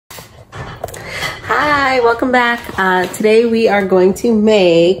Hi, welcome back. Today we are going to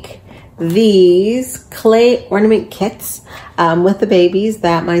make these clay ornament kits with the babies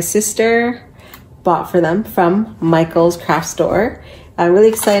that my sister bought for them from Michael's craft store. I'm really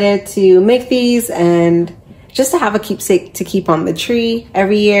excited to make these and just to have a keepsake to keep on the tree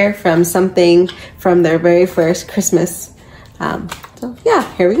every year from something from their very first Christmas. So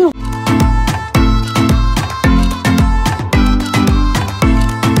yeah, here we go.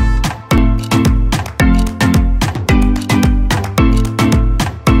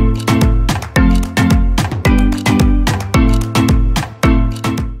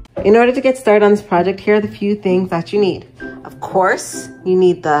 In order to get started on this project, here are the few things that you need. Of course, you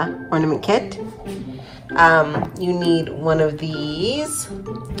need the ornament kit. You need one of these.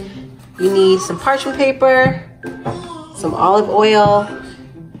 You need some parchment paper, some olive oil,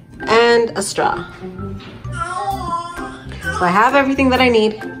 and a straw. So I have everything that I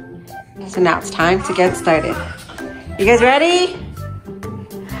need. So now it's time to get started. You guys ready?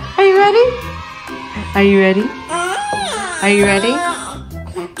 Are you ready? Are you ready? Are you ready?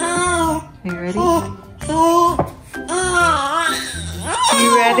 Are you ready? You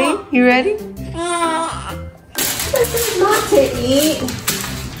ready? You ready? This is not to eat.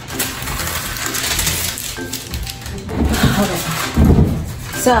 Okay.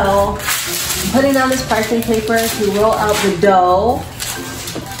 So, I'm putting down this parchment paper to roll out the dough.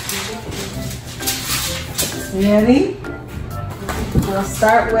 You ready? We'll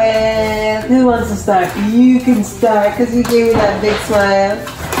start with, who wants to start? You can start because you gave me that big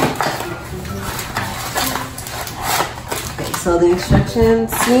smile. So the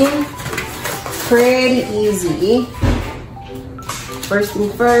instructions seem pretty easy. First thing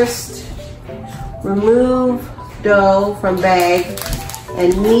first, remove dough from bag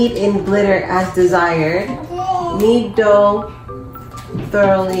and knead in glitter as desired. Knead dough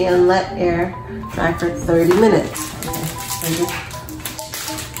thoroughly and let air dry for 30 minutes. Okay.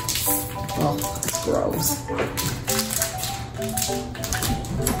 Oh, it's gross.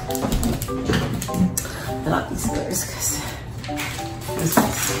 I got these glitters because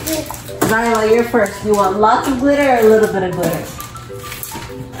Zyla, you're first. You want lots of glitter or a little bit of glitter?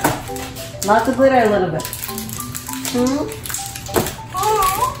 Lots of glitter or a little bit?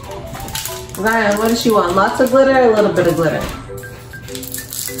 Zyla, what does she want? Lots of glitter or a little bit of glitter?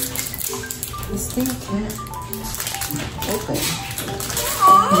 This thing can't open.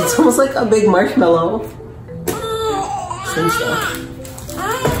 It's almost like a big marshmallow.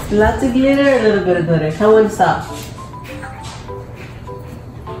 Lots of glitter or a little bit of glitter? Tell one to stop.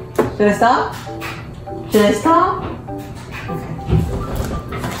 Should I stop? Should I stop? Okay.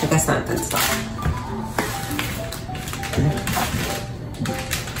 I guess not, then stop.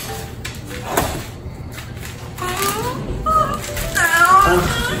 Oh,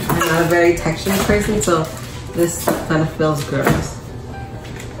 I'm not a very textured person, so this kind of feels gross.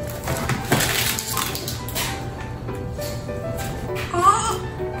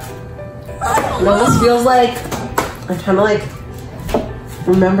 It almost feels like I'm trying to like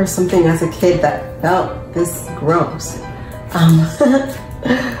remember something as a kid that felt this gross.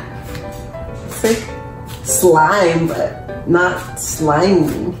 It's like slime, but not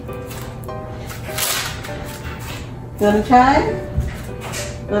slimy. You wanna try?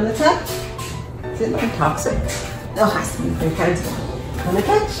 You wanna touch? Is it like toxic? No, it has to be very kind. Wanna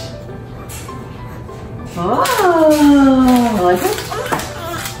touch? Oh, wanna touch?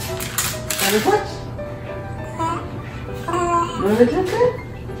 Wanna touch? You wanna touch it?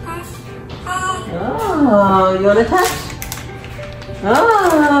 Oh, you wanna touch?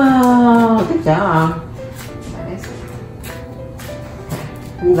 Oh, good job. Nice.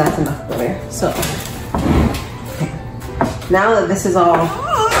 Okay. That's enough glitter. So, okay. Now that this is all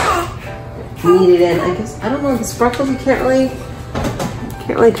kneaded in, I guess, I don't know, the sparkles you can't really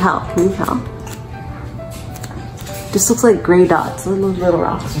tell. Can you tell? Just looks like gray dots, little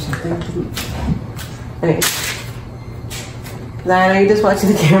rocks or something. Anyway. Zion, are you just watching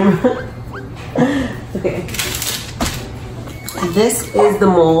the camera? Okay. This is the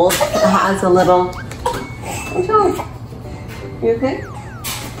mold. It has a little, you okay?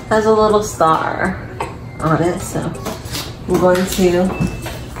 Has a little star on it, so I'm going to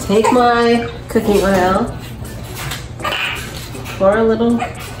take my cooking oil, pour a little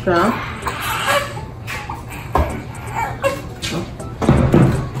drop.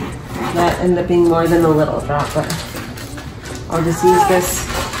 That ended up being more than a little drop, but I'll just use this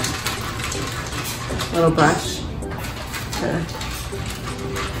little brush to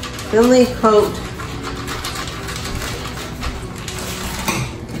thinly coat.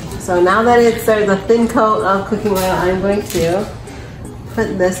 So now that there's a thin coat of cooking oil, I'm going to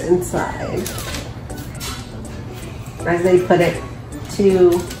put this inside. as they put it,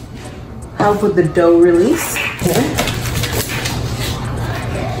 to help with the dough release. Here.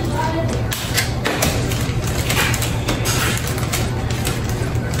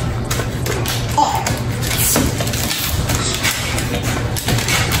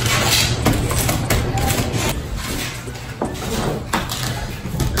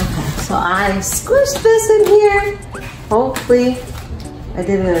 So I squished this in here. Hopefully I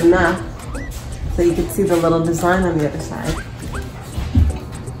did it enough so you can see the little design on the other side.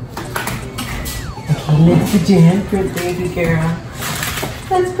 Okay, let's put your handprint, baby girl.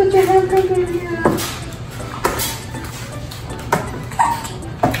 Let's put your handprint, baby girl.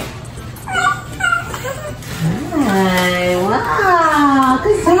 Hi, wow,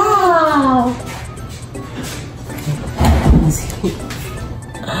 good job.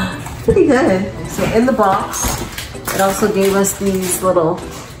 Pretty good. So in the box, it also gave us these little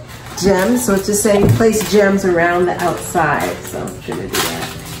gems. So it's just saying place gems around the outside. So I'm gonna do that.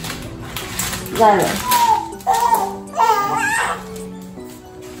 Lila.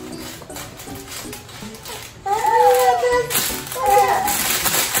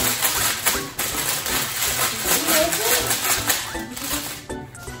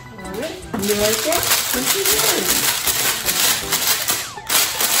 You like it? This is yours.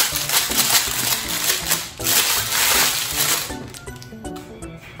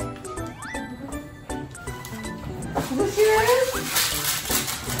 Is this yours?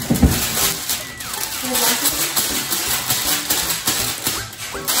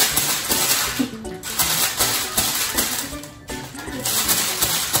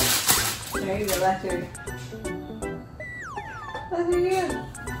 There you go, that's yours. Those are you.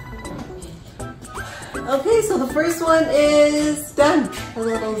 Okay, so the first one is done. A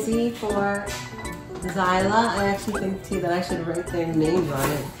little Z for Zyla. I actually think too that I should write their names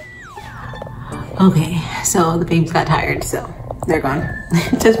on it. Okay, so the babies got tired, so they're gone.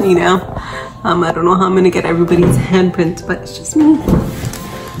 It's just me now. I don't know how I'm gonna get everybody's handprints, but it's just me.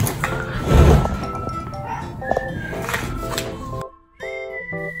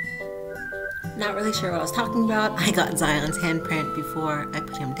 Not really sure what I was talking about. I got Zion's handprint before I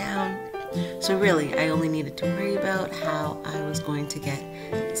put him down. So really, I only needed to worry about how I was going to get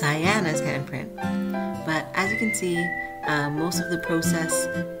Zayana's handprint. But as you can see, most of the process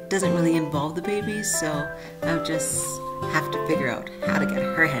doesn't really involve the babies, so I'll just have to figure out how to get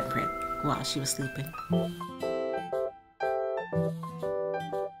her handprint while she was sleeping.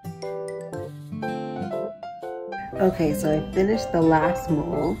 Okay, so I finished the last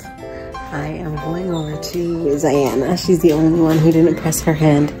mold. I am going over to Zayana. She's the only one who didn't press her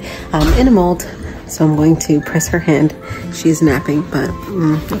hand in a mold, so I'm going to press her hand. She's napping, but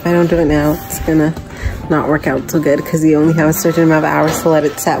if I don't do it now, it's gonna not work out so good because you only have a certain amount of hours to let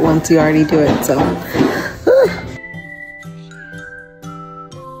it set once you already do it, so.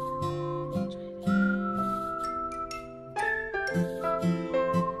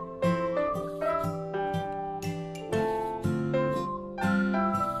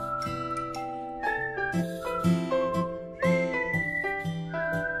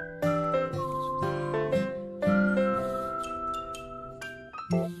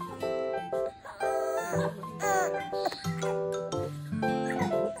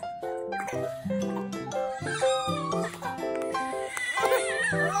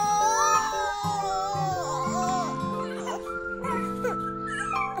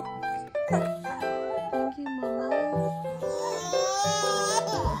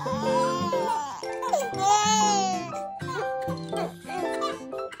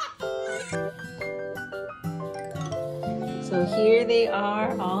 So here they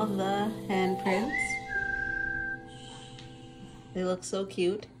are, all the handprints. They look so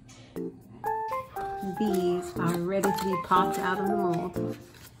cute. These are ready to be popped out of the mold.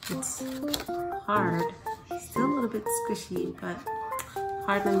 It's hard, still a little bit squishy, but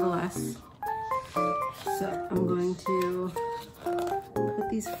hard nonetheless. So I'm going to put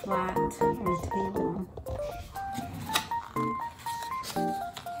these flat on the table.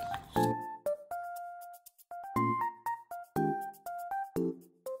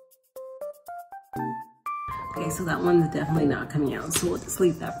 Okay, so that one's definitely not coming out, so we'll just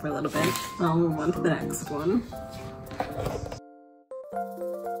leave that for a little bit. I'll move on to the next one.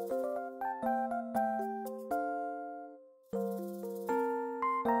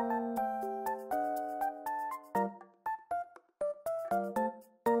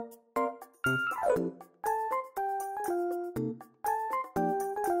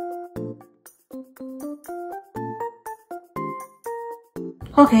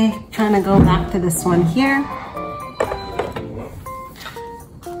 Okay, trying to go back to this one here.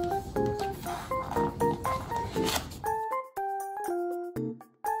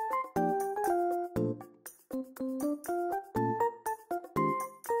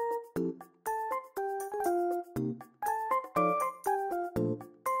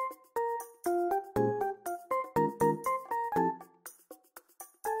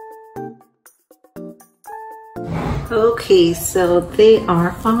 Okay, so they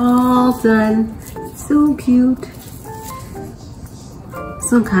are all done. So cute.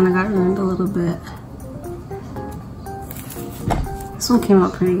 This one kind of got ruined a little bit. This one came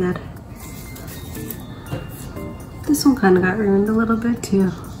out pretty good. This one kind of got ruined a little bit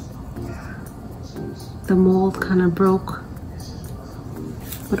too. The mold kind of broke.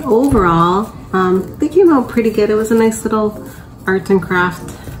 But overall, they came out pretty good. It was a nice little art and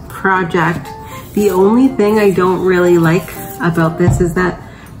craft project. The only thing I don't really like about this is that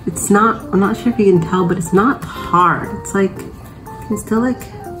it's not, I'm not sure if you can tell, but it's not hard. It's like, you can still like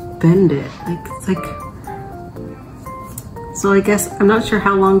bend it. Like, it's like, so I guess, I'm not sure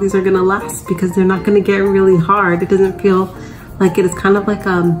how long these are gonna last because they're not gonna get really hard. It doesn't feel like it is kind of like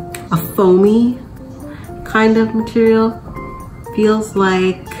a foamy kind of material. Feels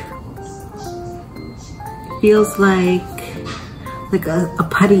like a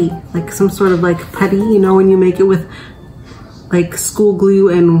putty, like some sort of like putty, you know, when you make it with like school glue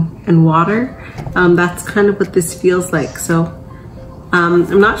and water. That's kind of what this feels like. So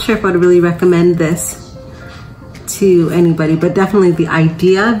I'm not sure if I'd really recommend this to anybody, but definitely the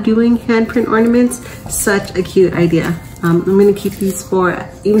idea of doing handprint ornaments, such a cute idea. I'm gonna keep these for,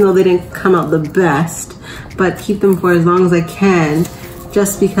 even though they didn't come out the best, but keep them for as long as I can,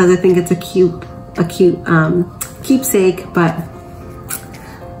 just because I think it's a cute keepsake. But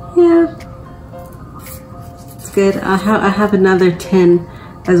yeah, it's good. I have another tin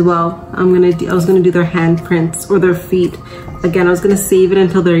as well. I was gonna do their handprints or their feet. Again, I was gonna save it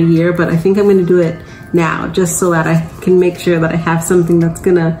until they're a year, but I think I'm gonna do it now just so that I can make sure that I have something that's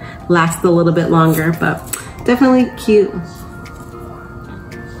gonna last a little bit longer. But definitely cute.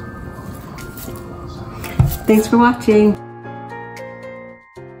 Thanks for watching.